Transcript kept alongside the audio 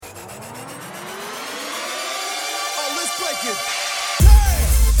it. Damn.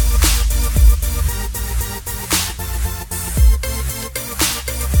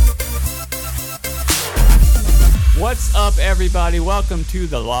 What's up, everybody? Welcome to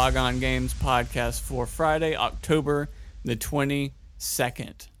the Log On Games podcast for Friday, October the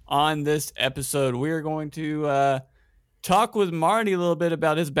 22nd. On this episode, we are going to talk with Marty a little bit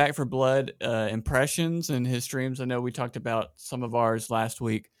about his Back for Blood impressions and his streams. I know we talked about some of ours last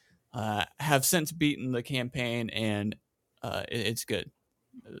week. Have since beaten the campaign, and it's good.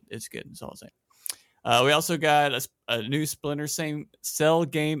 It's good. That's all I'm saying. We also got a new Splinter Cell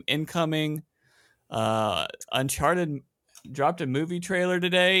game incoming. Uncharted dropped a movie trailer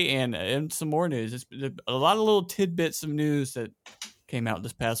today, and some more news. It's a lot of little tidbits of news that came out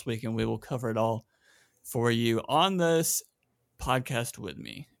this past week, and we will cover it all for you on this podcast with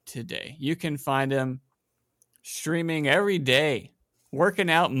me today. You can find him streaming every day, working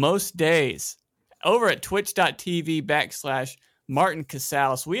out most days, over at twitch.tv/Martin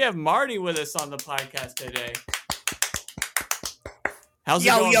Casals. We have Marty with us on the podcast today. How's it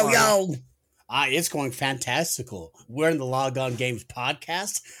going, Marty? It's going fantastical. We're in the Log On Games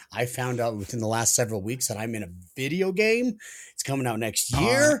podcast. I found out within the last several weeks that I'm in a video game. It's coming out next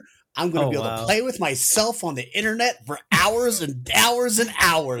year. I'm going to be able to play with myself on the internet for hours and hours and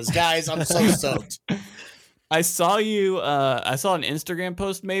hours, guys. I'm so stoked. I saw you. I saw an Instagram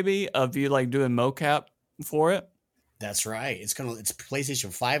post maybe of you like doing mocap for it. That's right. It's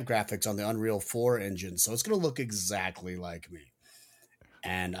PlayStation 5 graphics on the Unreal 4 engine, so it's gonna look exactly like me.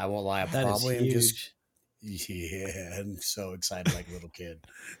 And I won't lie, I'm so excited like a little kid.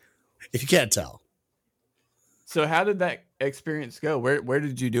 If you can't tell. So how did that experience go? Where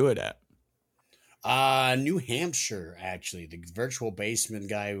did you do it at? New Hampshire, actually. The Virtual Basement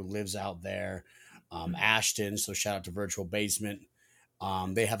guy who lives out there, Ashton. So shout out to Virtual Basement.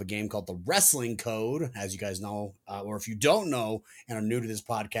 They have a game called The Wrestling Code, as you guys know, or if you don't know and are new to this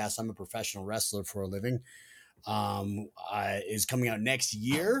podcast, I'm a professional wrestler for a living. Is coming out next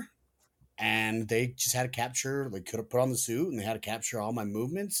year, and they just had to capture, they could have put on the suit and they had to capture all my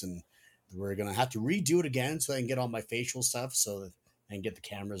movements, and we're gonna have to redo it again so I can get all my facial stuff so that I can get the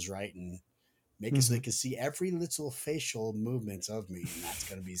cameras right and make it so they can see every little facial movements of me, and that's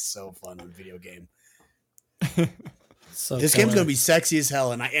gonna be so fun in a video game. So this game's gonna be sexy as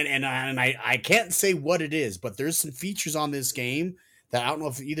hell, and I can't say what it is, but there's some features on this game that I don't know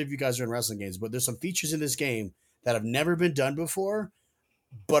if either of you guys are in wrestling games, but there's some features in this game that have never been done before,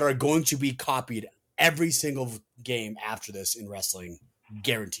 but are going to be copied every single game after this in wrestling,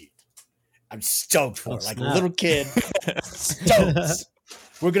 guaranteed. I'm stoked for it, like a little kid. Stoked.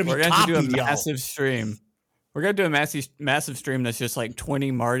 We're gonna do a massive stream. We're gonna do a massive stream that's just like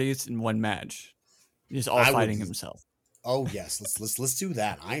 20 Martys in one match, just all fighting himself. Oh yes, let's do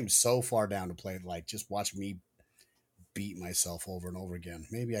that. I am so far down to play. Like, just watch me beat myself over and over again.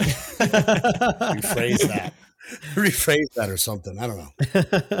 Maybe I rephrase that or something. I don't know.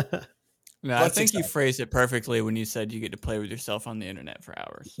 No, I think you phrased it perfectly when you said you get to play with yourself on the internet for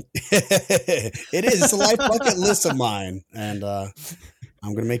hours. It is. It's a life bucket list of mine, and I'm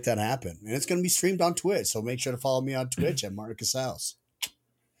going to make that happen. And it's going to be streamed on Twitch, so make sure to follow me on Twitch at Marty Casals.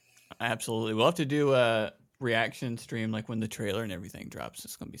 Absolutely. We'll have to do a reaction stream like when the trailer and everything drops.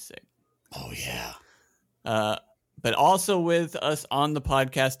 It's going to be sick. Oh, yeah. But also with us on the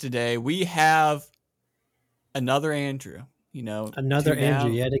podcast today, we have another Andrew. You know, another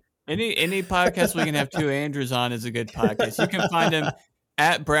Andrew. Yeah. Any podcast we can have two Andrews on is a good podcast. You can find him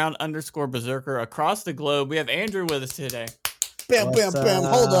at Brown_Berserker across the globe. We have Andrew with us today. Bam, bam, bam.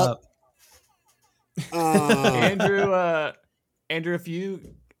 Hold up. Andrew, if you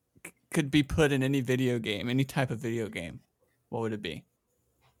could be put in any video game, any type of video game, what would it be?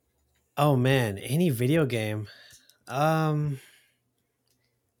 Oh man, any video game. I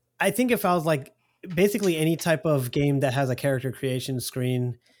think if I was like basically any type of game that has a character creation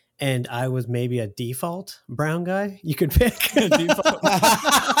screen and I was maybe a default brown guy, you could pick. I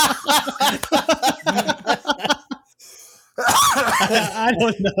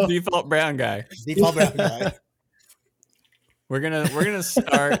don't know. Default brown guy. Default brown guy. We're gonna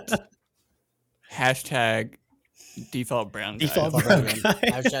start hashtag default brown guy. Default brown guy.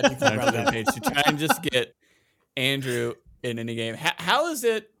 Hashtag default brown guy. Page to try and just get Andrew in any game. How is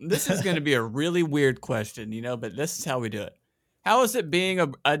it? This is going to be a really weird question, you know, but this is how we do it. How is it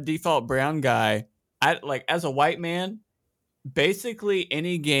being a default brown guy? As a white man, basically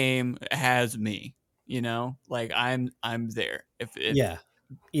any game has me, you know, like I'm there.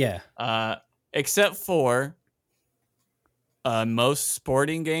 Except for most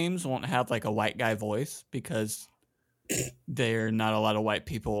sporting games won't have like a white guy voice because there are not a lot of white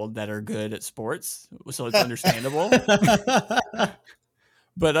people that are good at sports, so it's understandable.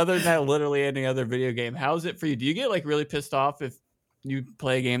 But other than that, literally any other video game, how is it for you? Do you get like really pissed off if you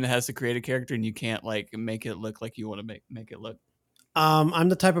play a game that has to create a character and you can't like make it look like you want to make it look? I'm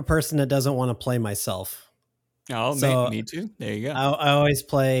the type of person that doesn't want to play myself. Oh, So me too. There you go. I always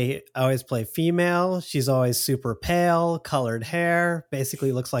play female. She's always super pale, colored hair,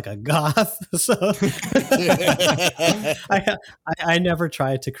 basically looks like a goth. So I never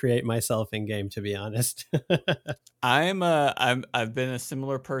try to create myself in game, to be honest. I've been a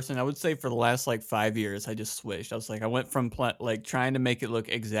similar person. I would say for the last like 5 years, I just switched. I was like, I went from like trying to make it look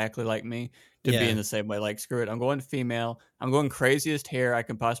exactly like me to being the same way. Like, screw it. I'm going female. I'm going craziest hair I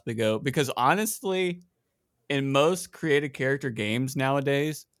can possibly go, because honestly, in most creative character games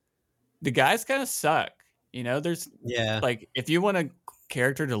nowadays, the guys kind of suck. You know, there's like, if you want a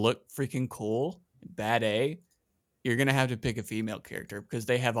character to look freaking cool, bad A, you're going to have to pick a female character because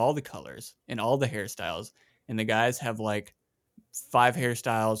they have all the colors and all the hairstyles. And the guys have like 5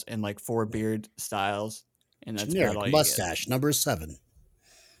 hairstyles and like 4 beard styles. And that's generic about all mustache, number 7.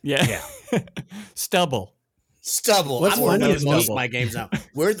 Yeah. Stubble. What's I'm funny is most of my games now.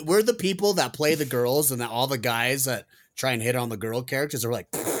 We're the people that play the girls, and all the guys that try and hit on the girl characters are like,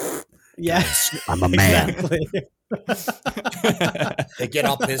 yes, I'm a man. Exactly. They get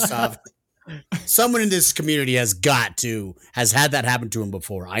all pissed off. Someone in this community has had that happen to him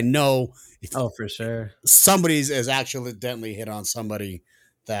before. I know. For sure. Somebody's has accidentally hit on somebody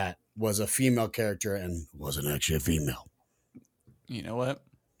that was a female character and wasn't actually a female. You know what?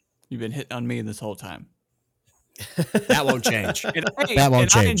 You've been hitting on me this whole time. That won't change. That won't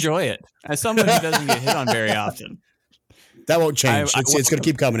change. I enjoy it. As someone who doesn't get hit on very often. That won't change. It's going to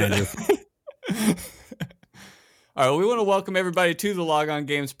keep coming, Andrew. All right, we want to welcome everybody to the Log On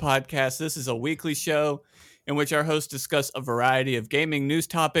Games podcast. This is a weekly show in which our hosts discuss a variety of gaming news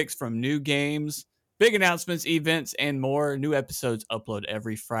topics, from new games, big announcements, events, and more. New episodes upload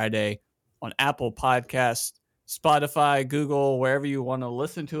every Friday on Apple Podcasts, Spotify, Google, wherever you want to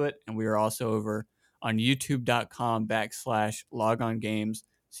listen to it. And we are also over on youtube.com/logongames,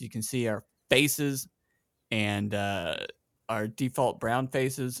 so you can see our faces and our default brown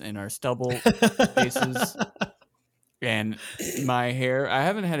faces and our stubble faces and my hair. I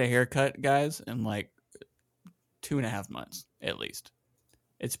haven't had a haircut, guys, in like 2.5 months at least.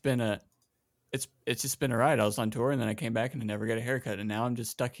 It's just been a ride. I was on tour and then I came back and I never got a haircut, and now I'm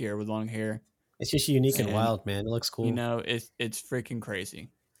just stuck here with long hair. It's just unique and wild, man. It looks cool. You know, it's freaking crazy.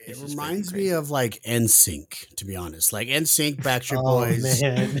 It reminds me of like NSYNC, to be honest. Like NSYNC, Backstreet Boys,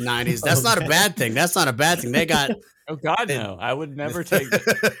 90s. That's not a bad thing. They got. Oh God, no! I would never take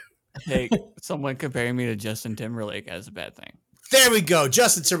someone comparing me to Justin Timberlake as a bad thing. There we go,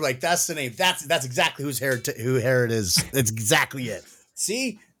 Justin Timberlake. That's the name. That's exactly who hair it is. That's exactly it.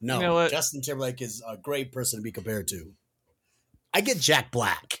 See, no, you know Justin Timberlake is a great person to be compared to. I get Jack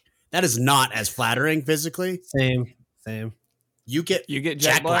Black. That is not as flattering physically. Same. You get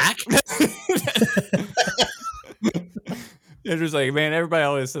Jack Black? It's just like, man, everybody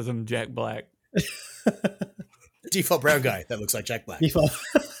always says I'm Jack Black. Default brown guy that looks like Jack Black.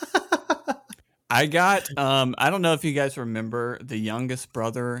 I got I don't know if you guys remember the youngest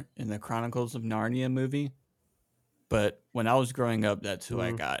brother in the Chronicles of Narnia movie, but when I was growing up, that's who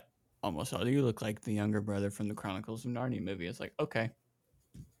I got. Almost all. You look like the younger brother from the Chronicles of Narnia movie. It's like, okay.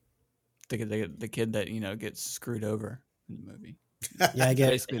 The kid that, you know, gets screwed over in the movie. Yeah, I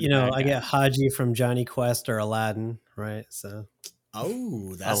get get Haji from Johnny Quest or Aladdin, right? So, that's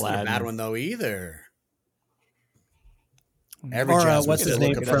Aladdin. Not a bad one though either. What's his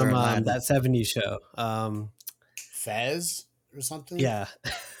name from that '70s show? Fez or something. Yeah.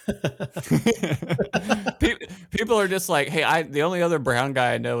 People are just like, hey, the only other brown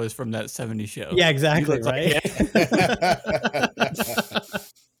guy I know is from that '70s show. Yeah, exactly. Right.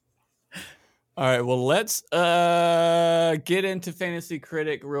 All right, well, let's get into Fantasy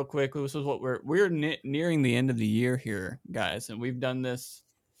Critic real quick. This is what we're nearing the end of the year here, guys, and we've done this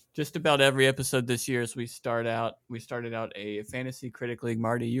just about every episode this year. As we started out a Fantasy Critic League.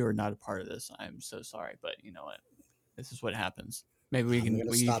 Marty, you are not a part of this. I'm so sorry, but you know what? This is what happens. Maybe we can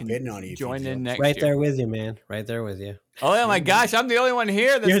join in next year. Right there with you, man. Right there with you. Oh my gosh, I'm the only one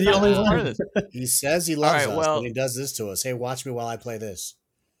here. You're the only one. Part of this. He says he loves us, but he does this to us. Hey, watch me while I play this.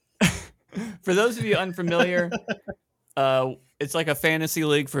 For those of you unfamiliar, it's like a fantasy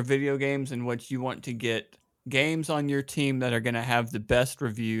league for video games in which you want to get games on your team that are going to have the best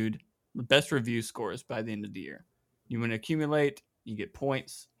review scores by the end of the year. You want to accumulate, you get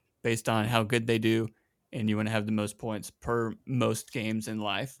points based on how good they do, and you want to have the most points per most games in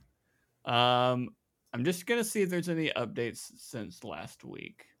life. I'm just gonna see if there's any updates since last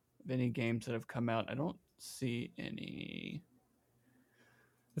week. Of any games that have come out, I don't see any.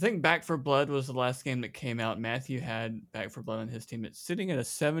 I think Back for Blood was the last game that came out. Matthew had Back for Blood on his team. It's sitting at a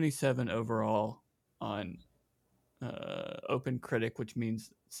 77 overall on Open Critic, which means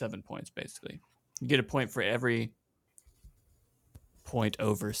 7 points basically. You get a point for every point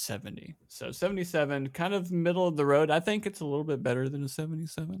over 70. So 77, kind of middle of the road. I think it's a little bit better than a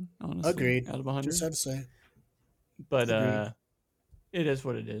 77, honestly. Agreed. Out of 100. Just had to say. But it is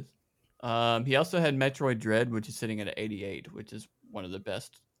what it is. He also had Metroid Dread, which is sitting at an 88, which is one of the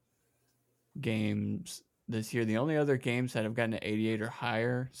best games this year. The only other games that have gotten an 88 or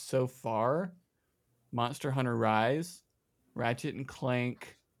higher so far, Monster Hunter Rise, Ratchet and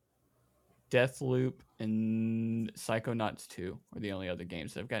Clank, Deathloop, and Psychonauts 2 are the only other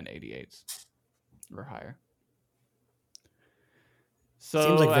games that have gotten 88s or higher. So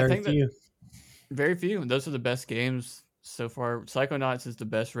Seems like I very think few. Very few. Those are the best games so far. Psychonauts is the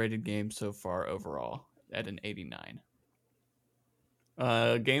best rated game so far overall at an 89.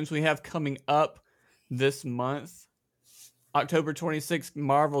 Games we have coming up this month. October 26th,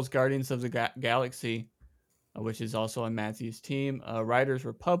 Marvel's Guardians of the Galaxy, which is also on Matthew's team. Riders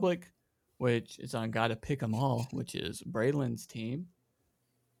Republic, which is on Gotta Pick 'em All, which is Braylon's team.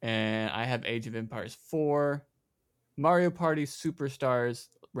 And I have Age of Empires 4. Mario Party Superstars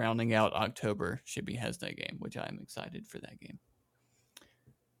rounding out October. Shibby has that game, which I'm excited for that game.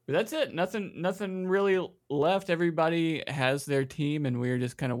 But that's it. Nothing really left. Everybody has their team, and we're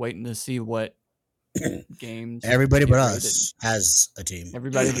just kind of waiting to see what games. Everybody get but rated. us has a team.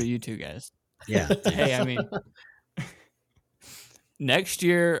 Everybody but you two guys. Yeah. Hey, I mean, next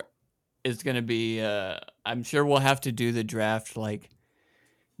year is going to be. I'm sure we'll have to do the draft like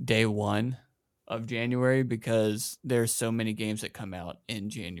day 1 of January because there's so many games that come out in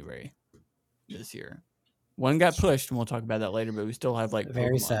January this year. One got pushed, and we'll talk about that later. But we still have like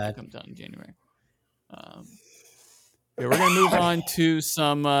Very Pokemon sad. that comes out in January. Yeah, we're gonna move on to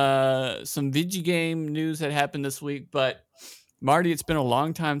some VG game news that happened this week. But Marty, it's been a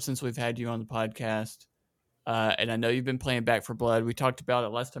long time since we've had you on the podcast, and I know you've been playing Back for Blood. We talked about it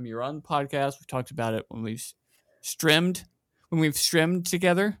last time you were on the podcast. We talked about it when we've streamed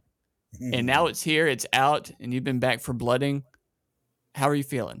together. And now it's here, it's out, and you've been back for blooding. How are you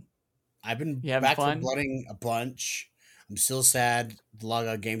feeling? I've been having back fun? for blooding a bunch. I'm still sad the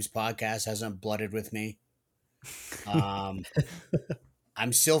Logout Games podcast hasn't blooded with me. I'm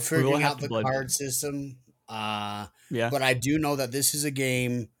still figuring out the card system. Yeah. But I do know that this is a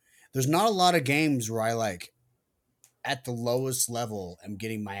game. There's not a lot of games where I like at the lowest level am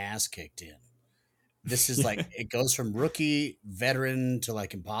getting my ass kicked in. This is like it goes from rookie, veteran to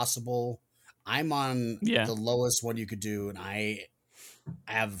like impossible. I'm on the lowest one you could do, and I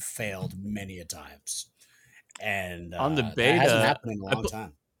have failed many a times. And on the beta, that hasn't happened in a long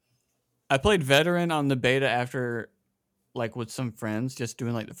time. I played veteran on the beta after, like, with some friends, just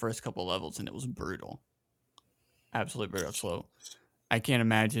doing like the first couple levels, and it was brutal, absolutely brutal. So I can't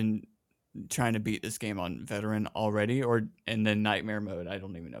imagine trying to beat this game on veteran already, and then nightmare mode. I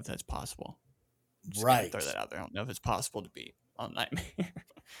don't even know if that's possible. Just right, throw that out there. I don't know if it's possible to beat on nightmare.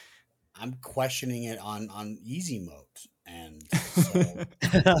 I'm questioning it on easy mode, and so,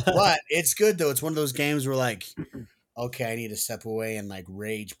 but it's good though. It's one of those games where like, okay, I need to step away and like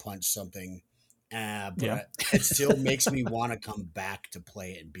rage punch something, but it still makes me want to come back to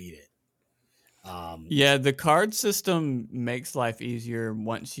play it and beat it. The card system makes life easier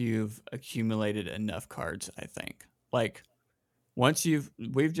once you've accumulated enough cards. I think like once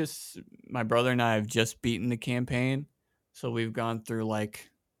my brother and I have just beaten the campaign, so we've gone through like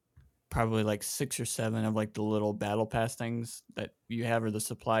probably like 6 or 7 of like the little battle pass things that you have, or the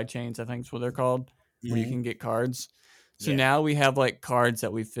supply chains, I think is what they're called, where you can get cards. So now we have like cards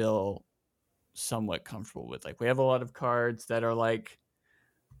that we feel somewhat comfortable with. Like we have a lot of cards that are like,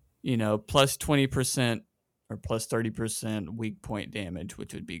 plus 20% or plus 30% weak point damage,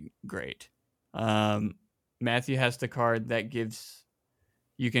 which would be great. Matthew has the card that gives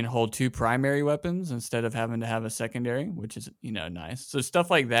you can hold 2 primary weapons instead of having to have a secondary, which is, nice. So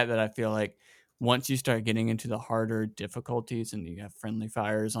stuff like that I feel like once you start getting into the harder difficulties and you have friendly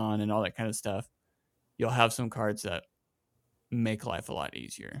fires on and all that kind of stuff, you'll have some cards that make life a lot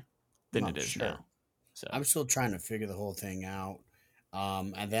easier than it is now. So I'm still trying to figure the whole thing out.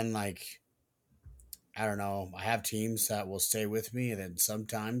 And then like, I don't know, I have teams that will stay with me, and then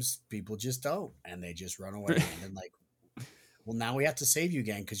sometimes people just don't, and they just run away. And then like, well, now we have to save you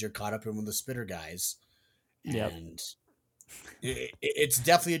again because you're caught up in one of the spitter guys. And it's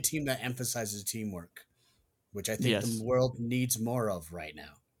definitely a team that emphasizes teamwork, which I think the world needs more of right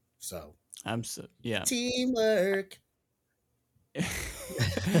now. So Yeah. Teamwork.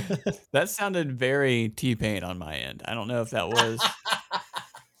 That sounded very T-Pain on my end. I don't know if that was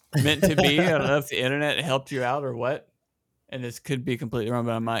meant to be. I don't know if the internet helped you out or what. And this could be completely wrong,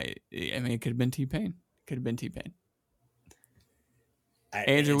 but I mean, it could have been T-Pain. Could have been T-Pain.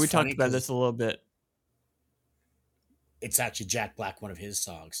 Andrew, It's we talked funny about this a little bit. it's actually Jack Black, one of his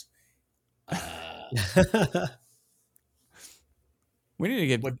songs. We need to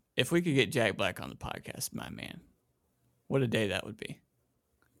get if we could get Jack Black on the podcast, my man. What a day that would be.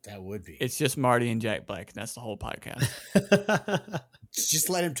 That would be. It's just Marty and Jack Black, and that's the whole podcast. Just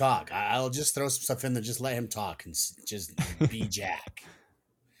let him talk. I'll just throw some stuff in there. Just let him talk and just be Jack.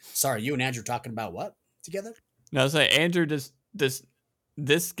 Sorry, you and Andrew talking about what together? No, so Andrew, does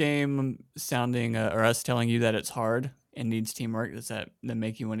this game sounding or us telling you that it's hard and needs teamwork, does that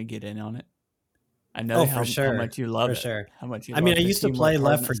make you want to get in on it? I know how much you love it. Sure. How much you I love mean, I the used to teamwork play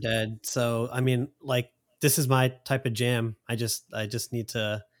Left hardness. 4 Dead, so I mean, like this is my type of jam. I just need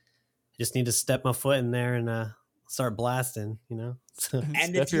to step my foot in there and start blasting, you know. And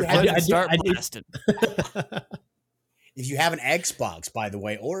Step if your you foot have, and start blasting. if you have an Xbox, by the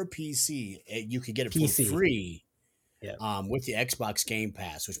way, or a PC, you could get it for free. Yeah. With the Xbox Game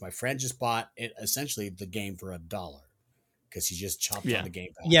Pass, which my friend just bought it, essentially the game for $1 because he just chopped on the Game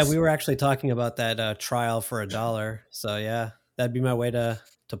Pass. Yeah, we were actually talking about that trial for $1. So yeah, that'd be my way to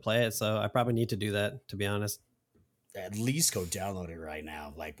play it. So I probably need to do that, to be honest. At least go download it right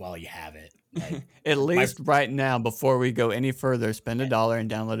now, like while you have it. Like, At least right now, before we go any further, spend $1 and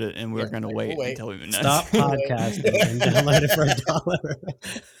download it, and we're gonna wait until we stop podcasting and download it for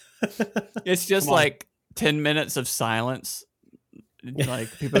 $1. It's just like 10 minutes of silence. Like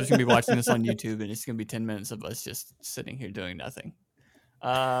people are just gonna be watching this on YouTube, and it's gonna be 10 minutes of us just sitting here doing nothing.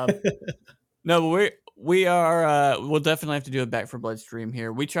 No, but we are. We'll definitely have to do a Back 4 Blood stream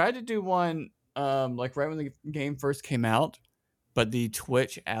here. We tried to do one like right when the game first came out, but the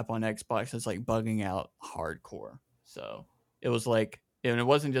Twitch app on Xbox is like bugging out hardcore. So it was like, and it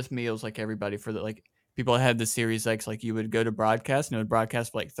wasn't just me. It was like everybody for the like people that had the Series X. Like you would go to broadcast, and it would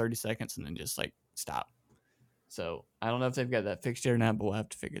broadcast for like 30 seconds, and then just like stop. So I don't know if they've got that fixed yet or not, but we'll have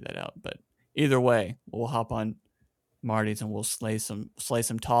to figure that out. But either way, we'll hop on Marty's and we'll slay some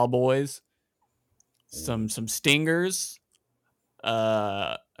tall boys, some stingers.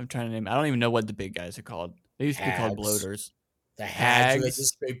 I'm trying to name. I don't even know what the big guys are called. They used to be called bloaters. The hags that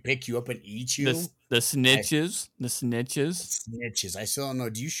just pick you up and eat you. The snitches. The snitches. I still don't know.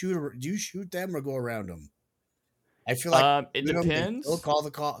 Do you shoot them or go around them? I feel like it depends. They'll call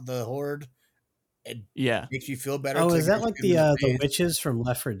the horde. Yeah, makes you feel better. Oh, is that like the witches from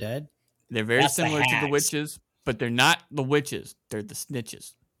Left 4 Dead? They're very similar to the witches, but they're not the witches. They're the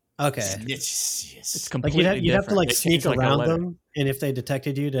snitches. Okay, snitches. Yes. It's completely like you'd have to like sneak around like them, and if they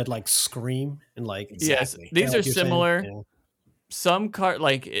detected you, they'd like scream and like. Exactly. Yes, these are similar. Yeah. Some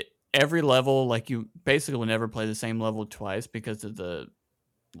every level, like you basically will never play the same level twice because of the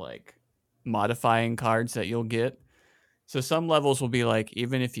like modifying cards that you'll get. So some levels will be like,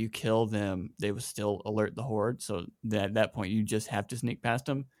 even if you kill them, they will still alert the horde. So at that point, you just have to sneak past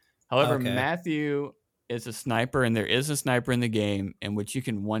them. However, Matthew is a sniper, and there is a sniper in the game in which you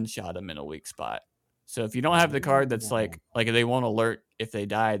can one-shot them in a weak spot. So if you don't have the card that's like if they won't alert if they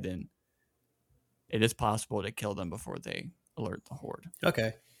die, then it is possible to kill them before they alert the horde.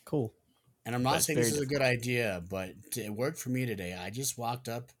 Okay, cool. And I'm not saying this is a good idea, but it worked for me today. I just walked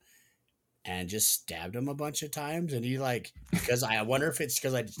up and just stabbed him a bunch of times, and he like, because I wonder if it's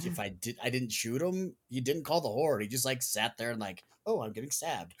because I didn't shoot him, he didn't call the horde. He just like sat there and like, oh, I'm getting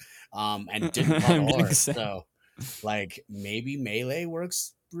stabbed, and didn't call the horde. So like maybe melee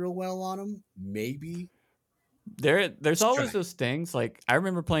works real well on him. Maybe there's always those things. Like I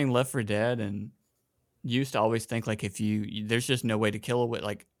remember playing Left 4 Dead, and used to always think like if there's just no way to kill a witch.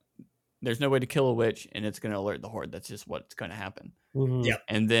 Like there's no way to kill a witch, and it's going to alert the horde. That's just what's going to happen. Mm-hmm. Yeah.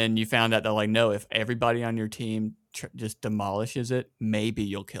 And then you found out that like, no, if everybody on your team just demolishes it, maybe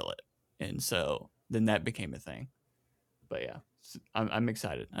you'll kill it. And so then that became a thing. But yeah, I'm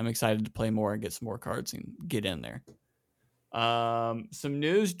excited. I'm excited to play more and get some more cards and get in there. Some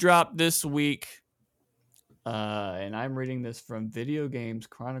news dropped this week. And I'm reading this from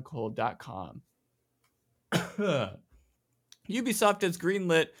videogameschronicle.com. Ubisoft has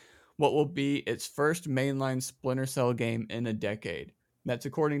greenlit what will be its first mainline Splinter Cell game in a decade. That's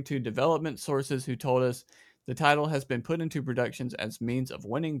according to development sources who told us the title has been put into productions as means of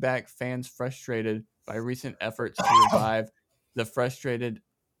winning back fans frustrated by recent efforts to revive the frustrated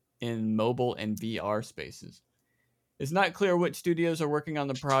in mobile and VR spaces. It's not clear which studios are working on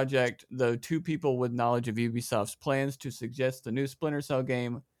the project, though two people with knowledge of Ubisoft's plans to suggest the new Splinter Cell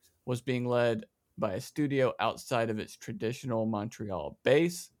game was being led by a studio outside of its traditional Montreal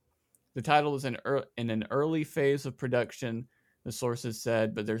base. The title is in an early phase of production, the sources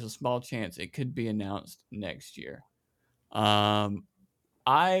said, but there's a small chance it could be announced next year.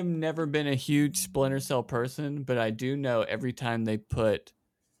 I've never been a huge Splinter Cell person, but I do know every time they put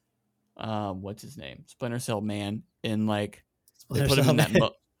what's his name, Splinter Cell Man, in like they put him in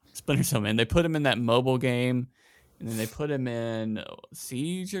that Splinter Cell Man. They put him in that mobile game, and then they put him in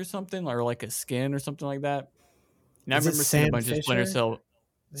Siege or something, or like a skin or something like that. And I remember seeing a bunch of Splinter Cell.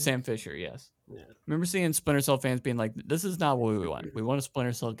 Sam Fisher, yes. Yeah. Remember seeing Splinter Cell fans being like, "This is not what we want. We want a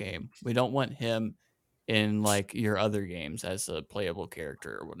Splinter Cell game. We don't want him in like your other games as a playable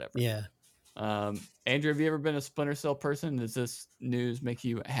character or whatever." Yeah. Andrew, have you ever been a Splinter Cell person? Does this news make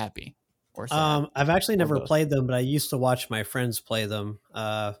you happy or sad? I've actually never played them, but I used to watch my friends play them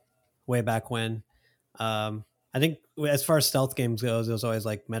way back when. I think as far as stealth games goes, it was always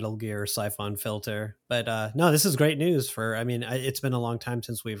like Metal Gear, Siphon Filter. But no, this is great news for. I mean, it's been a long time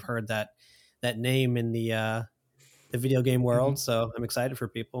since we've heard that name in the video game world, so I'm excited for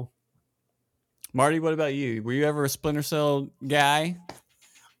people. Marty, what about you? Were you ever a Splinter Cell guy?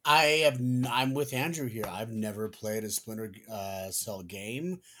 I'm with Andrew here. I've never played a Splinter Cell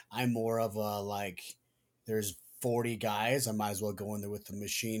game. I'm more of a like, there's 40 guys. I might as well go in there with the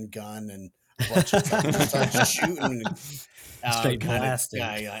machine gun and a bunch of start shooting. Straight blasting.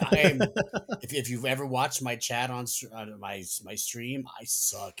 If you've ever watched my chat on my stream, I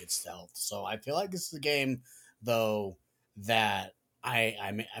suck at stealth. So I feel like this is a game, though, that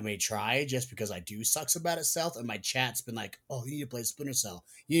I may try just because I do suck so bad at stealth, and my chat's been like, "Oh, you need to play Splinter Cell.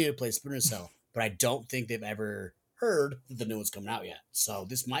 You need to play Splinter Cell." But I don't think they've ever heard that the new one's coming out yet. So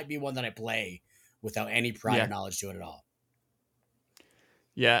this might be one that I play without any prior knowledge to it at all.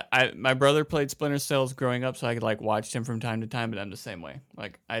 Yeah, my brother played Splinter Cells growing up, so I could like watch him from time to time, but I'm the same way.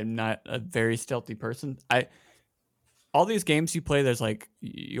 Like, I'm not a very stealthy person. All these games you play, there's like,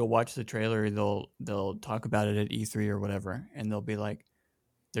 you'll watch the trailer, they'll talk about it at E3 or whatever, and they'll be like,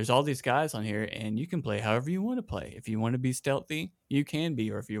 there's all these guys on here, and you can play however you want to play. If you want to be stealthy, you can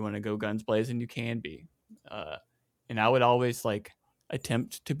be, or if you want to go guns blazing, you can be. And I would always like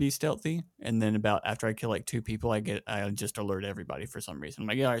attempt to be stealthy, and then after I kill like 2 people, I just alert everybody for some reason. I'm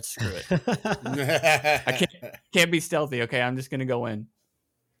like, yeah, all right, screw it. I can't be stealthy. Okay, I'm just gonna go in.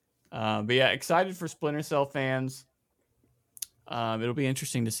 But yeah, excited for Splinter Cell fans. It'll be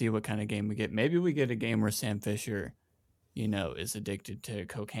interesting to see what kind of game we get. Maybe we get a game where Sam Fisher, is addicted to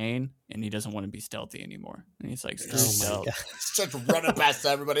cocaine and he doesn't want to be stealthy anymore, and he's like, screw stealth. Starts running past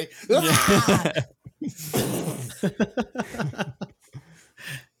everybody.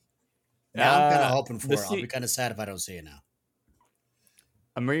 Now I'm kind of hoping for it. I'll be kind of sad if I don't see it now.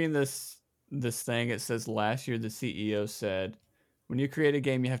 I'm reading this thing. It says last year the CEO said, when you create a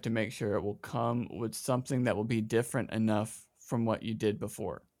game, you have to make sure it will come with something that will be different enough from what you did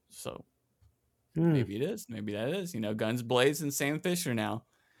before. So maybe it is. Maybe that is. Guns blazing, Sam Fisher now.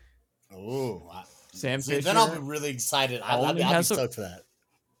 Oh, Sam Fisher. Then I'll be really excited. I'll be stoked for that.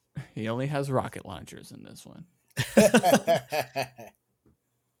 He only has rocket launchers in this one.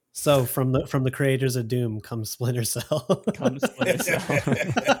 So from the creators of Doom comes Splinter Cell.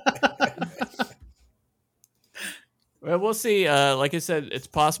 Well, we'll see. Like I said, it's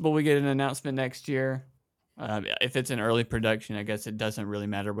possible we get an announcement next year. If it's in early production, I guess it doesn't really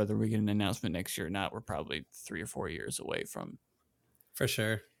matter whether we get an announcement next year or not. We're probably 3 or 4 years away from, for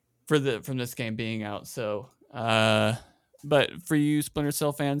sure, from this game being out. So, but for you Splinter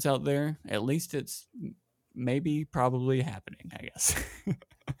Cell fans out there, at least it's probably happening, I guess.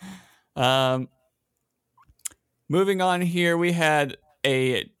 Moving on here, we had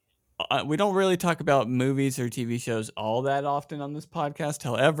we don't really talk about movies or TV shows all that often on this podcast.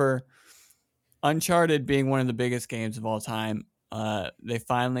 However, Uncharted being one of the biggest games of all time, they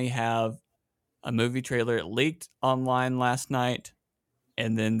finally have a movie trailer. It leaked online last night,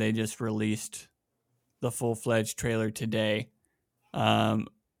 and then they just released the full-fledged trailer today.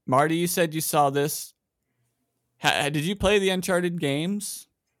 Marty, you said you saw this. Did you play the Uncharted games?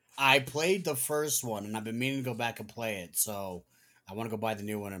 I played the first one, and I've been meaning to go back and play it, so I want to go buy the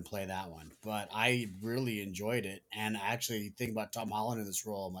new one and play that one. But I really enjoyed it, and actually thinking about Tom Holland in this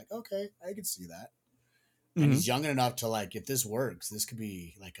role, I'm like, okay, I can see that. Mm-hmm. And he's young enough to, like, if this works, this could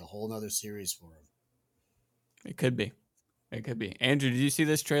be like a whole nother series for him. It could be. Andrew, did you see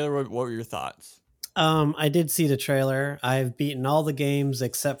this trailer? What were your thoughts? I did see the trailer. I've beaten all the games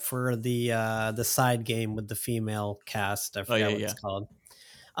except for the side game with the female cast. I forgot what it's called.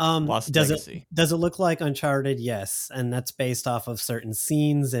 Does it look like Uncharted? Yes, and that's based off of certain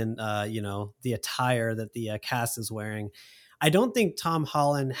scenes and the attire that the cast is wearing. I don't think Tom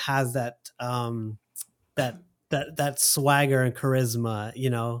Holland has that that swagger and charisma, you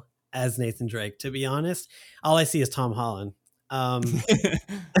know, as Nathan Drake. To be honest, all I see is Tom Holland.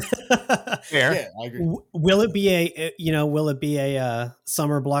 Fair. Yeah, I agree. Will it be will it be a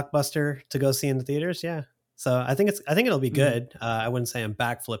summer blockbuster to go see in the theaters? Yeah. So I think it'll be good. I wouldn't say I'm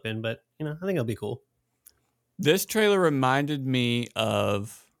backflipping, but you know, I think it'll be cool. This trailer reminded me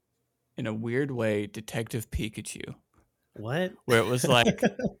of, in a weird way, Detective Pikachu. What? Where it was like,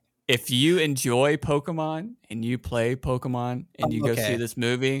 if you enjoy Pokemon and you play Pokemon and you go see this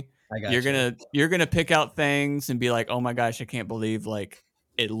movie, you're gonna pick out things and be like, oh my gosh, I can't believe like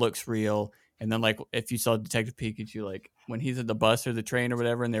it looks real. And then like if you saw Detective Pikachu, like when he's at the bus or the train or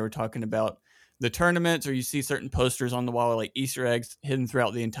whatever, and they were talking about the tournaments, or you see certain posters on the wall, like Easter eggs hidden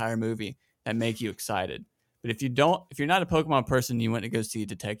throughout the entire movie that make you excited. But if you're not a Pokemon person, you went to go see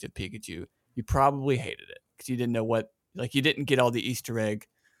Detective Pikachu, you probably hated it because you didn't know you didn't get all the Easter egg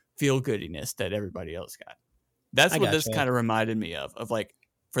feel goodiness that everybody else got. That's what this kind of reminded me of like,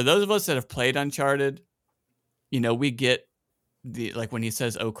 for those of us that have played Uncharted, you know, we get the, like when he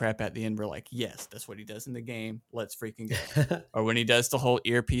says, oh crap, at the end, we're like, yes, that's what he does in the game. Let's freaking go. Or when he does the whole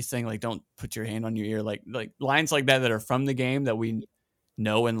earpiece thing, like don't put your hand on your ear, like lines like that are from the game that we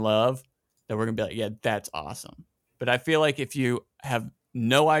know and love, that we're going to be like, yeah, that's awesome. But I feel like if you have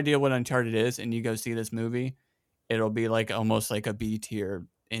no idea what Uncharted is and you go see this movie, it'll be like almost like a B tier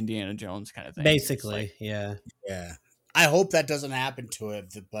Indiana Jones kind of thing. Basically, like, yeah. I hope that doesn't happen to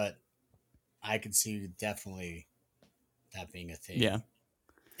it, but I can see definitely that being a thing. Yeah,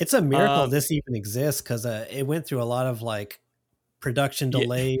 it's a miracle this even exists because it went through a lot of like production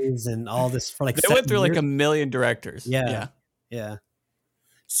delays and all this for like they went through like a million directors. Yeah.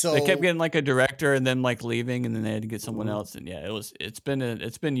 So they kept getting like a director and then like leaving, and then they had to get someone else. And yeah, it's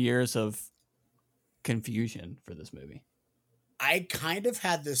been years of confusion for this movie. I kind of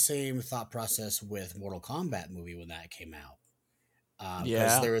had the same thought process with Mortal Kombat movie when that came out.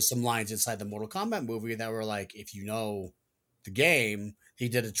 Because there were some lines inside the Mortal Kombat movie that were like, if you know the game, he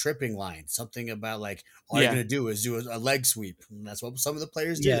did a tripping line, something about like, all you're gonna do is do a leg sweep, and that's what some of the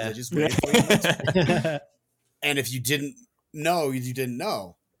players did. They just waited for you. And if you didn't know, you didn't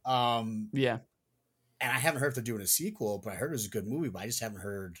know. And I haven't heard if they're doing a sequel, but I heard it was a good movie, but I just haven't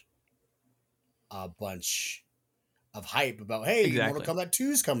heard a bunch of hype about, hey, Mortal Kombat 2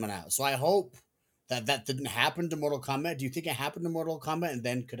 is coming out. So I hope that didn't happen to Mortal Kombat. Do you think it happened to Mortal Kombat and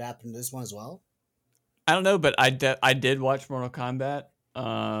then could happen to this one as well? I don't know, but I did watch Mortal Kombat,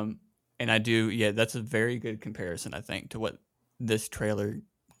 and I do. Yeah, that's a very good comparison, I think, to what this trailer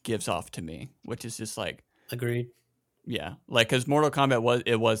gives off to me, which is just like, agreed. Yeah, like because Mortal Kombat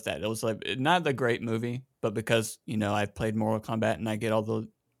was like not the great movie, but because you know I've played Mortal Kombat and I get all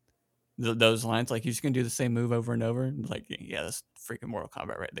those lines, like you're just gonna do the same move over and over. Like, yeah, that's freaking Mortal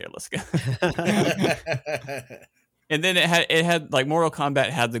Kombat right there. Let's go. And then it had like Mortal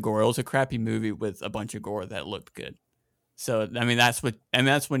Kombat had the gore. It was a crappy movie with a bunch of gore that looked good. So I mean that's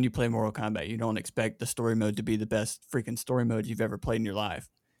when you play Mortal Kombat, you don't expect the story mode to be the best freaking story mode you've ever played in your life,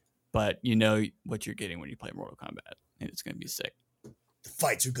 but you know what you're getting when you play Mortal Kombat, and it's gonna be sick. The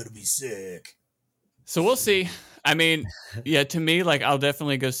fights are gonna be sick. So we'll see. I mean, yeah, to me, like I'll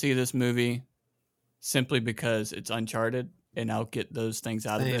definitely go see this movie simply because it's Uncharted and I'll get those things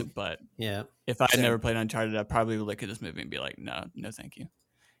out of it. But if I had never played Uncharted, I'd probably look at this movie and be like, no, thank you.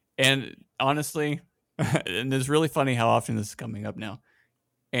 And honestly, and it's really funny how often this is coming up now.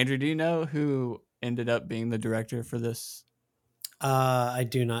 Andrew, do you know who ended up being the director for this? I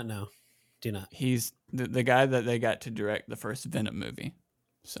do not know. He's the guy that they got to direct the first Venom movie.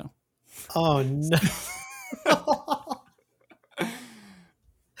 So. Oh no.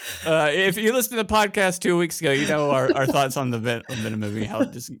 If you listened to the podcast 2 weeks ago, you know our thoughts on the Venom movie, how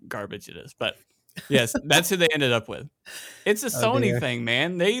just garbage it is. But yes, that's who they ended up with. It's a Sony thing,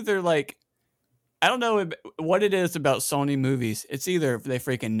 man. They either like, I don't know what it is about Sony movies. It's either they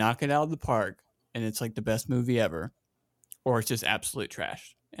freaking knock it out of the park and it's like the best movie ever, or it's just absolute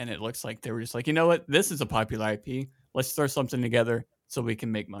trash. And it looks like they were just like, you know what? This is a popular IP. Let's throw something together so we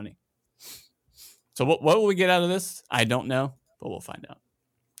can make money. So what will we get out of this? I don't know, but we'll find out.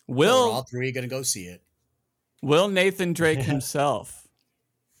 We're all three going to go see it. Will Nathan Drake himself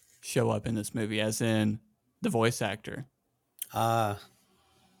show up in this movie, as in the voice actor?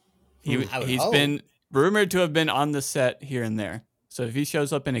 He's been rumored to have been on the set here and there. So if he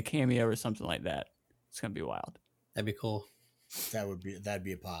shows up in a cameo or something like that, it's going to be wild. That'd be cool. That'd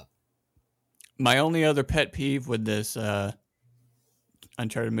be a pop. My only other pet peeve with this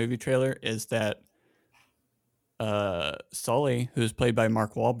Uncharted movie trailer is that Sully, who's played by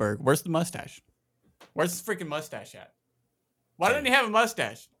Mark Wahlberg, where's the mustache? Where's his freaking mustache at? Why doesn't he have a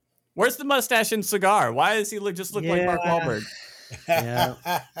mustache? Where's the mustache and cigar? Why does he look like Mark Wahlberg? Yeah.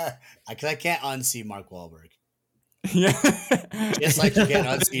 Because I can't unsee Mark Wahlberg. Yeah. Just like you can't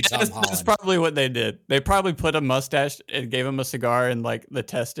unsee Tom Holland. That's probably what they did. They probably put a mustache and gave him a cigar in like the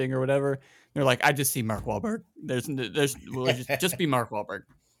testing or whatever. They're like, I just see Mark Wahlberg. Just be Mark Wahlberg.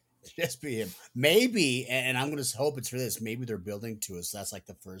 Just be him. Maybe, and I'm going to hope it's for this. Maybe they're building to us. That's like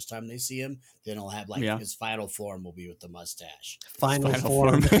the first time they see him. Then he'll have like his final form will be with the mustache. Final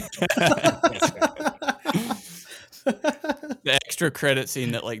form. The extra credit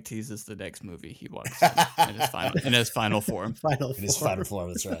scene that like teases the next movie he walks in his final form. His final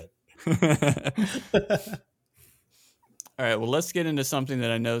form. That's right. All right. Well, let's get into something that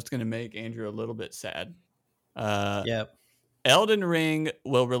I know is going to make Andrew a little bit sad. Yep. Elden Ring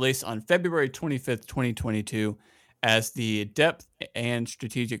will release on February 25th, 2022, as the depth and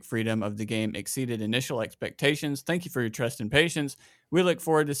strategic freedom of the game exceeded initial expectations. Thank you for your trust and patience. We look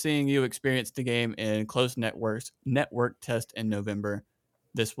forward to seeing you experience the game in closed network test in November.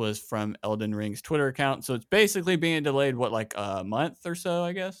 This was from Elden Ring's Twitter account. So it's basically being delayed, like a month or so,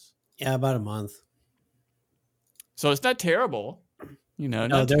 I guess? Yeah, about a month. So it's not terrible.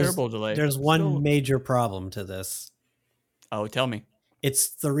 Not terrible delay. There's one major problem to this. Oh, tell me. It's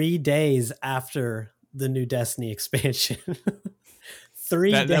 3 days after the new Destiny expansion.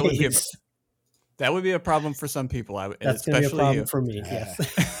 3 days. That would be a problem for some people. That's going to be a problem for me. Yes.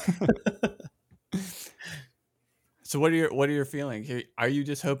 So what are your feelings? Are you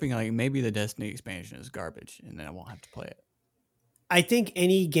just hoping like maybe the Destiny expansion is garbage and then I won't have to play it? I think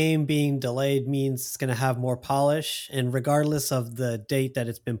any game being delayed means it's going to have more polish, and regardless of the date that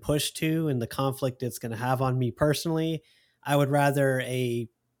it's been pushed to and the conflict it's going to have on me personally, I would rather a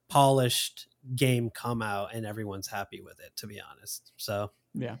polished game come out and everyone's happy with it, to be honest. So,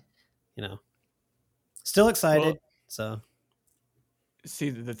 yeah, still excited. Well, so, see,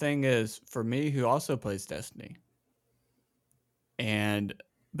 the thing is, for me, who also plays Destiny,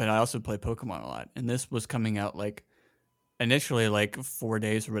 but I also play Pokemon a lot, and this was coming out like initially like 4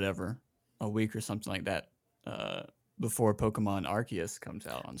 days or whatever, a week or something like that, before Pokemon Arceus comes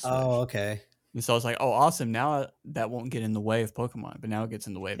out on Switch. Oh, okay. And so I was like, oh, awesome. Now that won't get in the way of Pokemon, but now it gets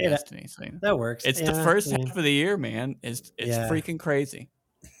in the way of Destiny. So that works. It's the first half of the year, man. It's freaking crazy.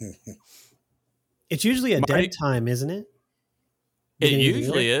 It's usually a dead time, isn't it? It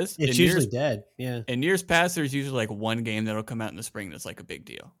usually is. It's usually dead. Yeah. In years past, there's usually like one game that'll come out in the spring that's like a big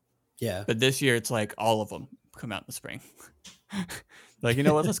deal. Yeah. But this year, it's like all of them come out in the spring. Like, you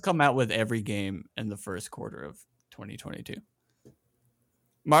know what? Let's come out with every game in the first quarter of 2022.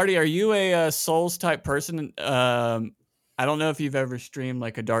 Marty, are you a Souls type person? I don't know if you've ever streamed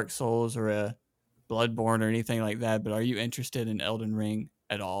like a Dark Souls or a Bloodborne or anything like that, but are you interested in Elden Ring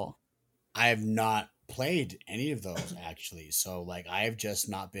at all? I have not played any of those actually. So like I have just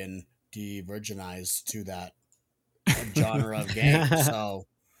not been de-virginized to that genre of game. So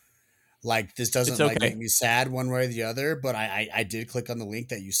like this doesn't like make me sad one way or the other, but I did click on the link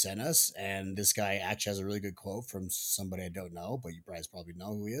that you sent us, and this guy actually has a really good quote from somebody I don't know, but you guys probably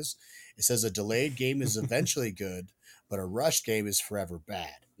know who he is. It says, a delayed game is eventually good, but a rushed game is forever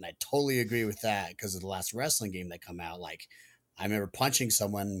bad. And I totally agree with that, because of the last wrestling game that come out. Like I remember punching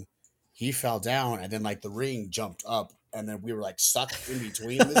someone, he fell down, and then like the ring jumped up, and then we were like stuck in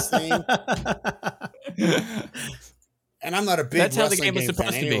between this thing. And I'm not a big That's how the wrestling game is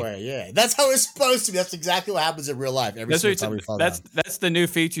supposed fan to anyway. be. Yeah, that's how it's supposed to be. That's exactly what happens in real life. That's the new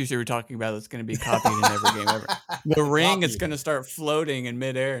features you were talking about. That's going to be copied in every game ever. The ring is going to start floating in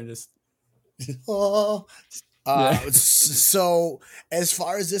midair and just. So as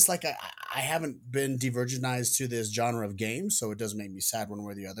far as this, like I haven't been de-virginized to this genre of games, so it doesn't make me sad one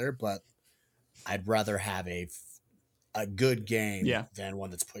way or the other. But I'd rather have a good game than one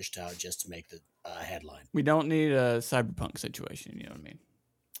that's pushed out just to make the headline. We don't need a Cyberpunk situation. You know what I mean?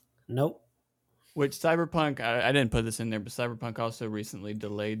 Nope. Which Cyberpunk, I didn't put this in there, but Cyberpunk also recently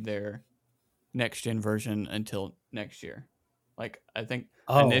delayed their next gen version until next year. Like I think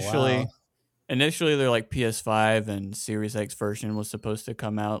initially their like PS5 and Series X version was supposed to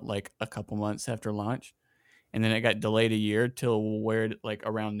come out like a couple months after launch, and then it got delayed a year till like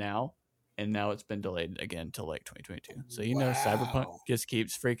around now. And now it's been delayed again till like 2022. So know Cyberpunk just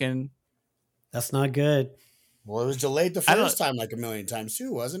keeps freaking. That's not good. Well, it was delayed the first time like a million times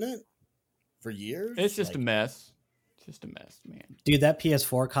too, wasn't it? For years. It's just a mess. It's just a mess, man. Dude, that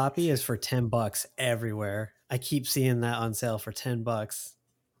PS4 copy is for $10 everywhere. I keep seeing that on sale for $10.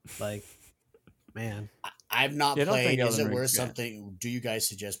 Like, man. I've not played. Is it worth something? Do you guys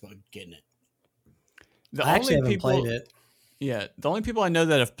suggest getting it? I actually haven't played it. Yeah, the only people I know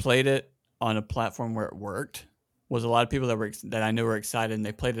that have played it on a platform where it worked was a lot of people that I knew were excited and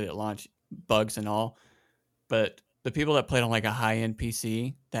they played it at launch, bugs and all. But the people that played on like a high end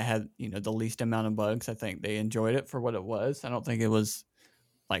PC that had, the least amount of bugs, I think they enjoyed it for what it was. I don't think it was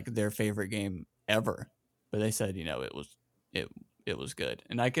like their favorite game ever, but they said, it was good.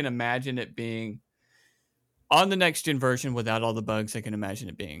 And I can imagine it being on the next gen version without all the bugs. I can imagine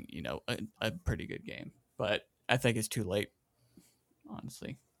it being, a pretty good game, but I think it's too late,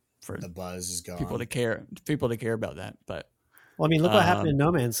 honestly, for The buzz is gone. people to care about that. But well, I mean, look what happened in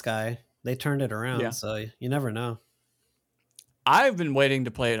No Man's Sky. They turned it around, yeah. so you never know. I've been waiting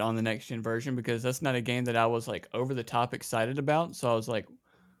to play it on the next gen version because that's not a game that I was like over the top excited about. So I was like,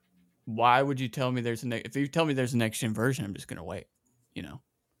 why would you tell me if you tell me there's a next gen version, I'm just going to wait,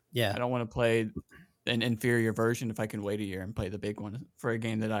 Yeah. I don't want to play an inferior version if I can wait a year and play the big one for a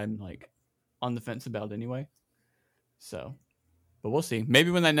game that I'm like on the fence about anyway. So, but we'll see. Maybe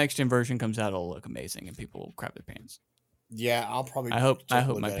when that next gen version comes out, it'll look amazing and people will crap their pants. Yeah, I'll probably. I hope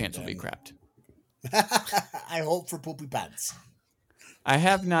my pants will be crapped. I hope for poopy pants. I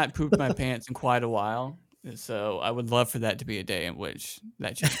have not pooped my pants in quite a while, so I would love for that to be a day in which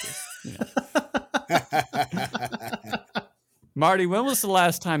that changes. Marty, when was the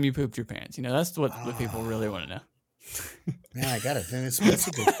last time you pooped your pants? That's what the people really want to know. Man, I got it. That's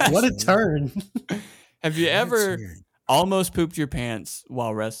a good question. What a turn. Have you ever almost pooped your pants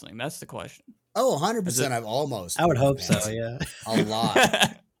while wrestling? That's the question. Oh, 100%. I've almost. I would hope so, yeah. A lot.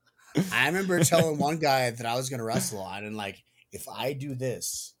 I remember telling one guy that I was going to wrestle on, and like, if I do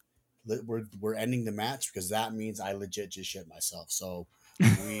this, we're ending the match because that means I legit just shit myself. So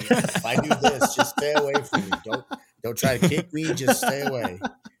if I do this, just stay away from me. Don't try to kick me. Just stay away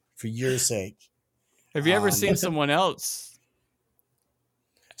for your sake. Have you ever seen someone else?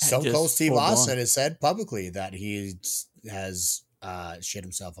 Stone Cold Steve Austin has said publicly that he has shit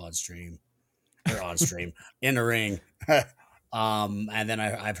himself on stream in the ring. And then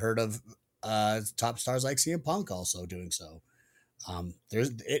I've heard of top stars like CM Punk also doing so.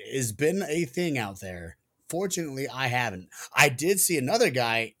 It has been a thing out there. Fortunately, I haven't. I did see another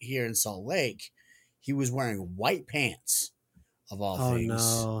guy here in Salt Lake. He was wearing white pants, of all things.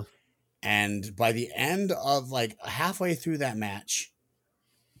 No. And by the end of like halfway through that match,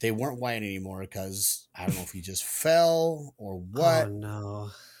 they weren't white anymore because I don't know if he just fell or what. Oh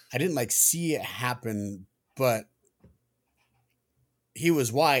no. I didn't like see it happen, but he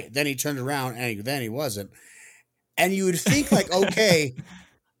was white. Then he turned around and then he wasn't. And you would think like, okay,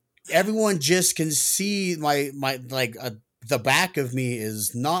 everyone just can see my the back of me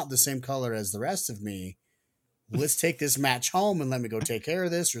is not the same color as the rest of me. Let's take this match home and let me go take care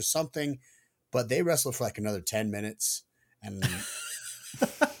of this or something. But they wrestled for like another 10 minutes and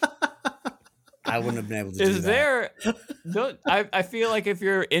I wouldn't have been able to do that. I feel like if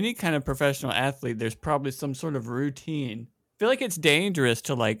you're any kind of professional athlete, there's probably some sort of routine. I feel like it's dangerous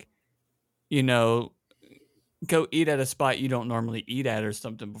to like, go eat at a spot you don't normally eat at or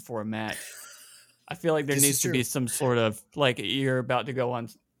something before a match. I feel like there needs to be some sort of like you're about to go on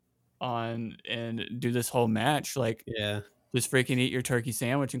and do this whole match. Like, just freaking eat your turkey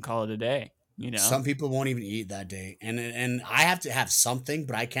sandwich and call it a day. Some people won't even eat that day, and I have to have something,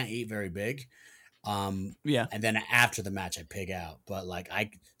 but I can't eat very big. And then after the match, I pig out. But like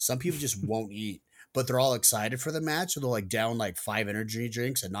some people just won't eat, but they're all excited for the match, so they'll like down like 5 energy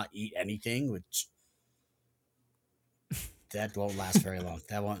drinks and not eat anything, which that won't last very long.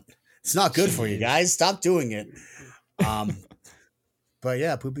 It's not good for you guys. Stop doing it. But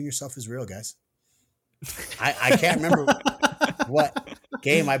yeah, pooping yourself is real, guys. I can't remember what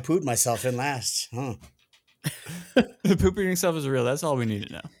game I pooped myself in last. Pooping yourself is real. That's all we need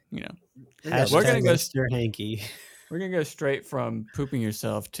to know. We're gonna go your hanky. We're gonna go straight from pooping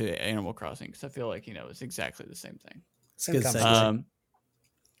yourself to Animal Crossing because I feel like it's exactly the same thing. Same conversation.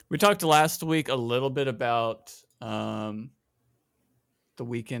 We talked last week a little bit about the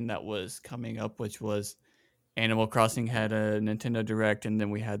weekend that was coming up, which was Animal Crossing had a Nintendo Direct, and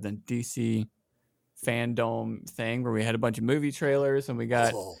then we had the DC fandom thing where we had a bunch of movie trailers, and we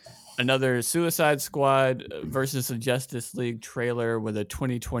got another Suicide Squad versus the Justice League trailer with a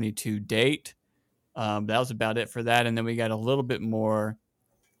 2022 date. That was about it for that, and then we got a little bit more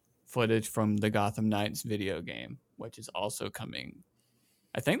footage from the Gotham Knights video game, which is also coming.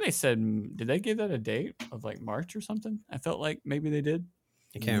 I think they said, did they give that a date of like March or something? I felt like maybe they did.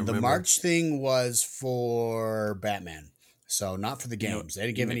 I can't remember. The March thing was for Batman, so not for the games. They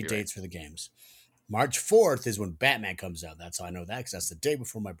didn't give any dates for the games. March 4th is when Batman comes out. That's how I know that because that's the day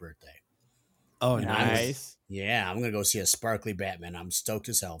before my birthday. Oh, nice. I'm going to go see a sparkly Batman. I'm stoked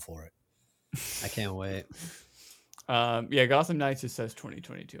as hell for it. I can't wait. Gotham Knights, it says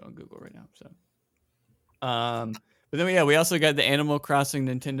 2022 on Google right now. So But then we also got the Animal Crossing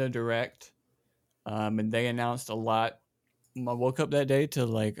Nintendo Direct, and they announced a lot. I woke up that day to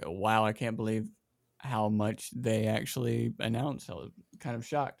like, wow, I can't believe how much they actually announced. I was kind of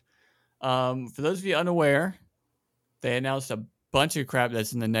shocked. For those of you unaware, they announced a bunch of crap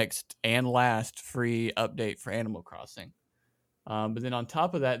that's in the next and last free update for Animal Crossing. But then on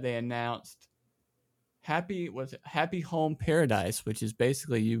top of that, they announced Happy Home Paradise, which is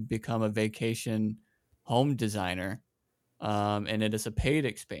basically you become a vacation home designer, and it is a paid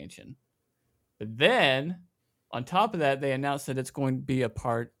expansion. But then on top of that, they announced that it's going to be a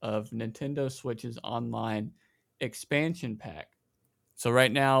part of Nintendo Switch's online expansion pack. So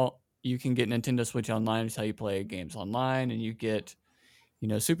right now, you can get Nintendo Switch Online. It's how you play games online, and you get,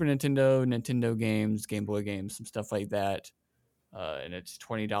 Super Nintendo, Nintendo games, Game Boy games, some stuff like that. And it's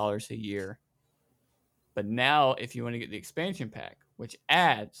 $20 a year. But now, if you want to get the expansion pack, which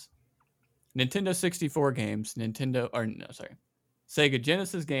adds Nintendo 64 games, Sega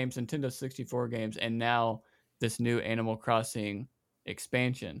Genesis games, Nintendo 64 games, and now this new Animal Crossing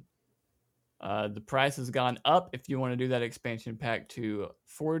expansion. The price has gone up if you want to do that expansion pack to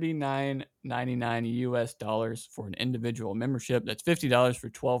 $49.99 US dollars for an individual membership. That's $50 for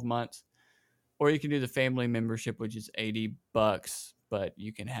 12 months. Or you can do the family membership, which is $80, but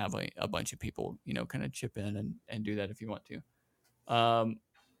you can have a bunch of people, kind of chip in and do that if you want to.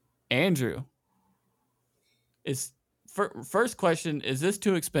 Andrew, first question, is this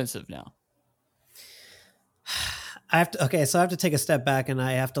too expensive now? So I have to take a step back and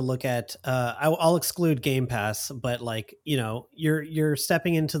I have to look at I'll exclude Game Pass, but like, you're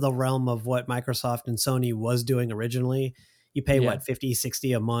stepping into the realm of what Microsoft and Sony was doing originally. You pay what, 50,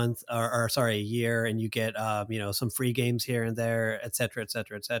 60 a month or sorry, a year, and you get some free games here and there, et cetera, et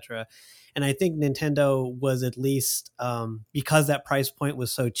cetera, et cetera. And I think Nintendo was at least because that price point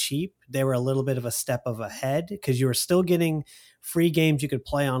was so cheap, they were a little bit of a step of ahead because you were still getting free games you could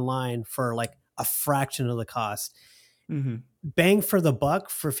play online for like a fraction of the cost. Mm-hmm. Bang for the buck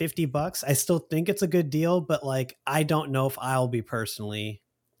for $50. I still think it's a good deal, but like, I don't know if I'll be personally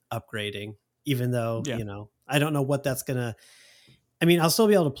upgrading, even though, I don't know what that's going to, I mean, I'll still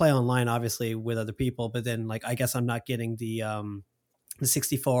be able to play online, obviously with other people, but then like, I guess I'm not getting the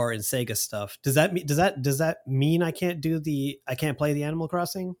 64 and Sega stuff. Does that mean I can't play the Animal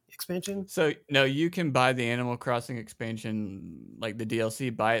Crossing expansion? So no, you can buy the Animal Crossing expansion, like the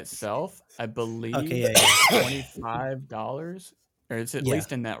DLC by itself. I believe $25, or it's at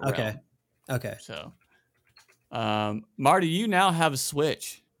least in that realm. Okay. So, Marty, you now have a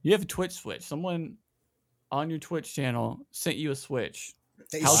Switch. You have a Twitch Switch. Someone on your Twitch channel sent you a Switch.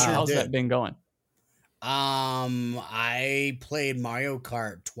 How's that been going? I played Mario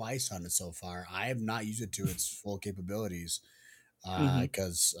Kart twice on it so far. I have not used it to its full capabilities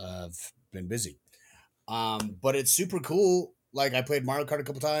because I've been busy. But it's super cool. Like, I played Mario Kart a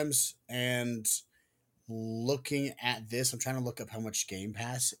couple times, and looking at this, I'm trying to look up how much Game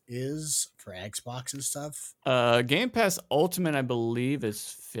Pass is for Xbox and stuff. Game Pass Ultimate, I believe,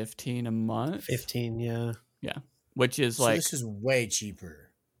 is $15 a month. 15, yeah. Yeah. Which is so this is way cheaper.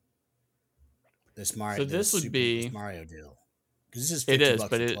 This Mario, this Mario deal, because this is $50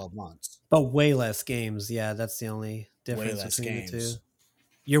 for 12 months, but way less games. Yeah, that's the only difference between the two.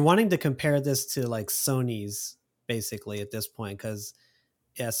 You're wanting to compare this to like Sony's basically at this point, because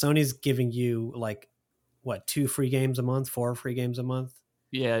Sony's giving you like what, 2 free games a month, 4 free games a month.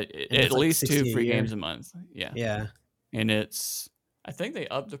 Yeah, at least 2 free games a month. Yeah, and I think they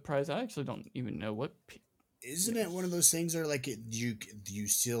upped the price. I actually don't even know what. Isn't it one of those things where like you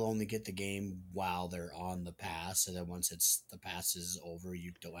still only get the game while they're on the pass, and then once the pass is over,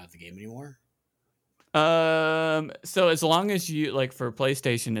 you don't have the game anymore? So as long as you, like for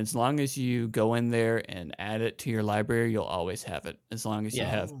PlayStation, as long as you go in there and add it to your library, you'll always have it as long as you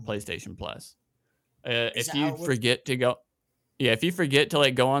have PlayStation Plus. If you forget to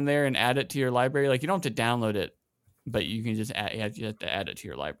like go on there and add it to your library, like you don't have to download it, but you can just you have to add it to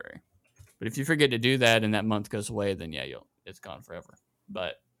your library. But if you forget to do that and that month goes away, then it's gone forever.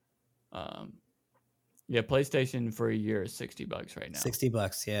 But PlayStation for a year is $60 right now.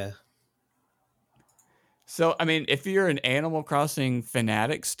 $60, yeah. So I mean, if you're an Animal Crossing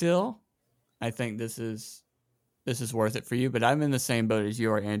fanatic still, I think this is worth it for you. But I'm in the same boat as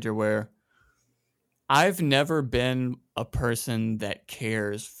you are, Andrew, where I've never been a person that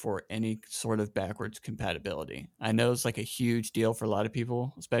cares for any sort of backwards compatibility. I know it's like a huge deal for a lot of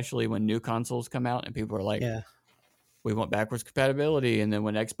people, especially when new consoles come out and people are like, we want backwards compatibility. And then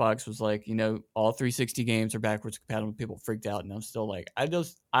when Xbox was like, all 360 games are backwards compatible, people freaked out. And I'm still like,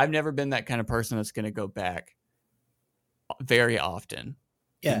 I've never been that kind of person that's going to go back very often.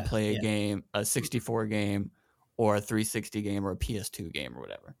 and play a game, a 64 game, or a 360 game, or a PS2 game, or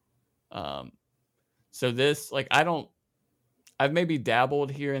whatever. So this, like, I've maybe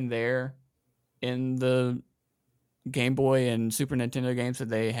dabbled here and there in the Game Boy and Super Nintendo games that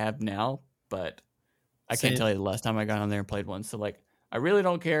they have now, but I can't tell you the last time I got on there and played one. So, like, I really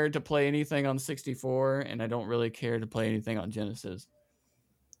don't care to play anything on 64, and I don't really care to play anything on Genesis.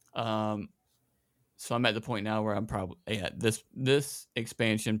 So I'm at the point now where I'm probably this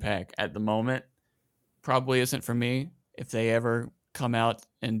expansion pack at the moment probably isn't for me. If they ever come out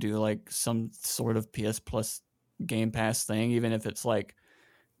and do like some sort of PS Plus Game Pass thing, even if it's like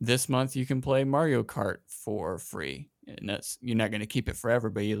this month you can play Mario Kart for free, and that's, you're not going to keep it forever,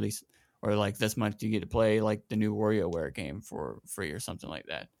 but you at least, or like this month you get to play like the new WarioWare game for free or something like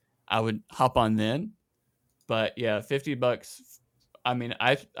that, I would hop on then. But yeah, $50. I mean,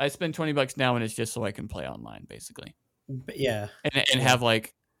 I spend $20 now, and it's just so I can play online, basically. Yeah, and have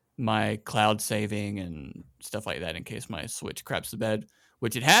like my cloud saving and stuff like that in case my Switch craps the bed,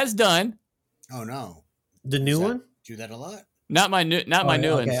 which it has done. Oh no, the new one do that a lot. Not my new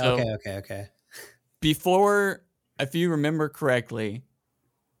one. So okay. Before, if you remember correctly,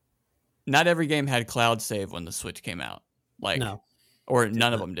 not every game had cloud save when the Switch came out. Like, no, or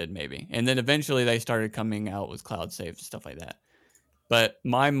none of them did, maybe. And then eventually they started coming out with cloud save and stuff like that. But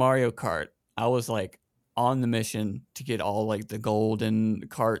my Mario Kart, I was like on the mission to get all like the golden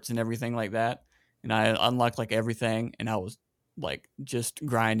carts and everything like that. And I unlocked like everything, and I was like just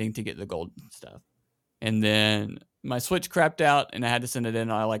grinding to get the golden stuff. And then my Switch crapped out, and I had to send it in,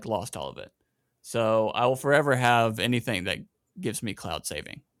 and I like lost all of it. So I will forever have anything that gives me cloud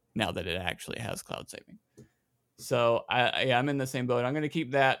saving now that it actually has cloud saving. So I'm in the same boat. I'm going to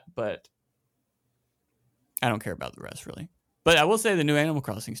keep that, but I don't care about the rest really. But I will say the new Animal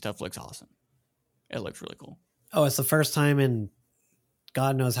Crossing stuff looks awesome. It looks really cool. Oh, it's the first time in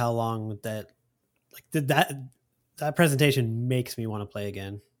God knows how long that that presentation makes me want to play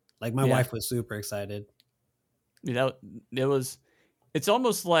again. Like my wife was super excited. You know, it's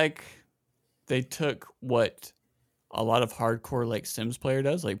almost like they took what a lot of hardcore like Sims player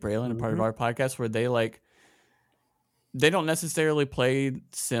does, like Braylon, a part of our podcast, where they don't necessarily play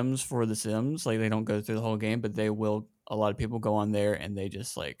Sims for the Sims. Like they don't go through the whole game, but a lot of people go on there and they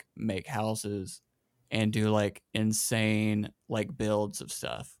just like make houses and do like insane like builds of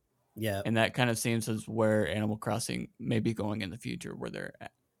stuff. Yeah. And that kind of seems as where Animal Crossing may be going in the future, where they're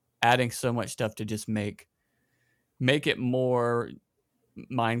adding so much stuff to just make it more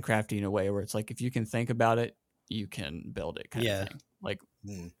Minecrafty in a way where it's like, if you can think about it, you can build it kind of thing. Like,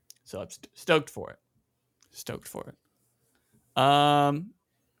 so I'm stoked for it. But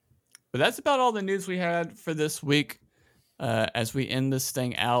that's about all the news we had for this week. As we end this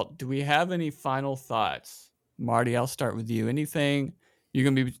thing out, do we have any final thoughts? Marty, I'll start with you. Anything you're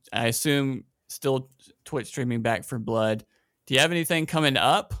going to be, I assume, still Twitch streaming back for Blood. Do you have anything coming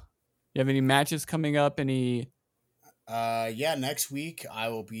up? You have any matches coming up? Next week I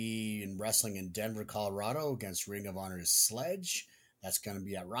will be in wrestling in Denver, Colorado against Ring of Honor's Sledge. That's going to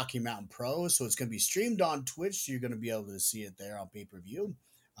be at Rocky Mountain Pro. So it's going to be streamed on Twitch. So you're going to be able to see it there on pay-per-view.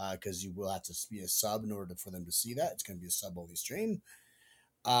 Because you will have to be a sub in order for them to see that. It's going to be a sub-only stream.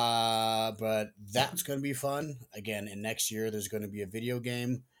 But that's going to be fun. Again, in next year, there's going to be a video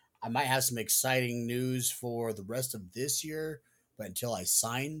game. I might have some exciting news for the rest of this year. But until I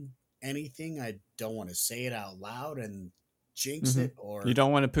sign anything, I don't want to say it out loud and jinx it. Or you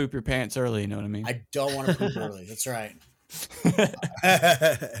don't want to poop your pants early, you know what I mean? I don't want to poop early. That's right.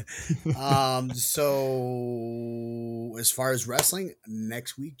 So as far as wrestling,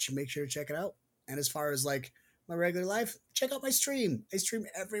 next week, make sure to check it out. And as far as like my regular life, check out my stream. I stream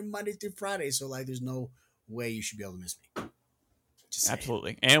every Monday through Friday, so like there's no way you should be able to miss me.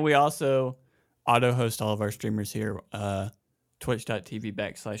 Absolutely. And we also auto host all of our streamers here,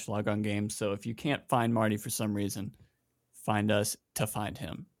 twitch.tv/logongames. So if you can't find Marty for some reason, find us to find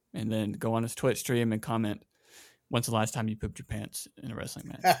him, and then go on his Twitch stream and comment, when's the last time you pooped your pants in a wrestling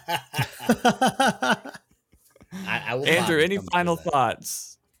match? I will. Andrew, any final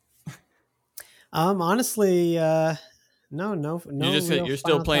thoughts? Honestly, no. You're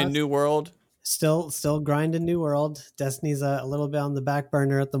still playing thoughts. New World. Still grinding New World. Destiny's a little bit on the back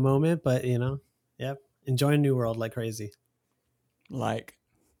burner at the moment, but enjoying New World like crazy. Like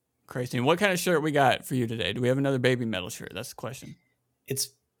crazy. And what kind of shirt we got for you today? Do we have another Baby Metal shirt? That's the question. It's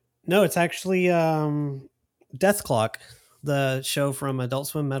actually Death Clock, the show from Adult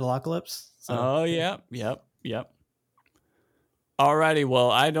Swim Metalocalypse. So, yep. Alrighty,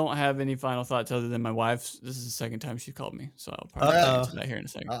 well, I don't have any final thoughts other than my wife's. This is the second time she called me, so I'll probably answer that here in a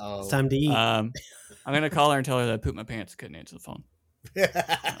second. It's time to eat. I'm gonna call her and tell her that I pooped my pants. Couldn't answer the phone.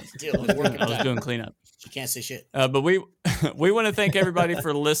 I was doing cleanup. She can't say shit. But we want to thank everybody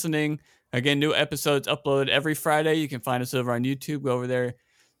for listening. Again, new episodes uploaded every Friday. You can find us over on YouTube. Go over there,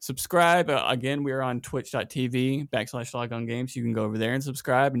 subscribe. Again, we are on twitch.tv/logongames. You can go over there and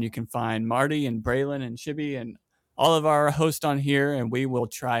subscribe, and you can find Marty and Braylon and Shibby and all of our hosts on here. And we will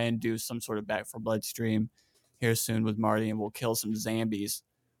try and do some sort of Back 4 Blood stream here soon with Marty, and we'll kill some zombies.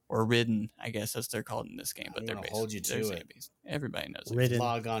 Or Ridden, I guess that's they're called in this game, but they're hold you to it. Zombies. Everybody knows it. Ridden.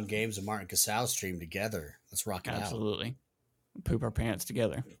 Log on games and Martin Casal stream together. Let's rock it Absolutely. Poop our pants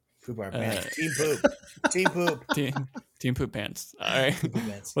together. Poop our pants. Team poop. Team poop. Team poop pants. All right.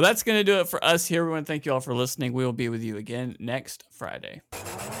 Well, that's going to do it for us here. We want to thank you all for listening. We will be with you again next Friday.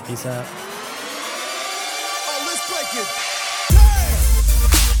 Peace out. Oh, let's break it.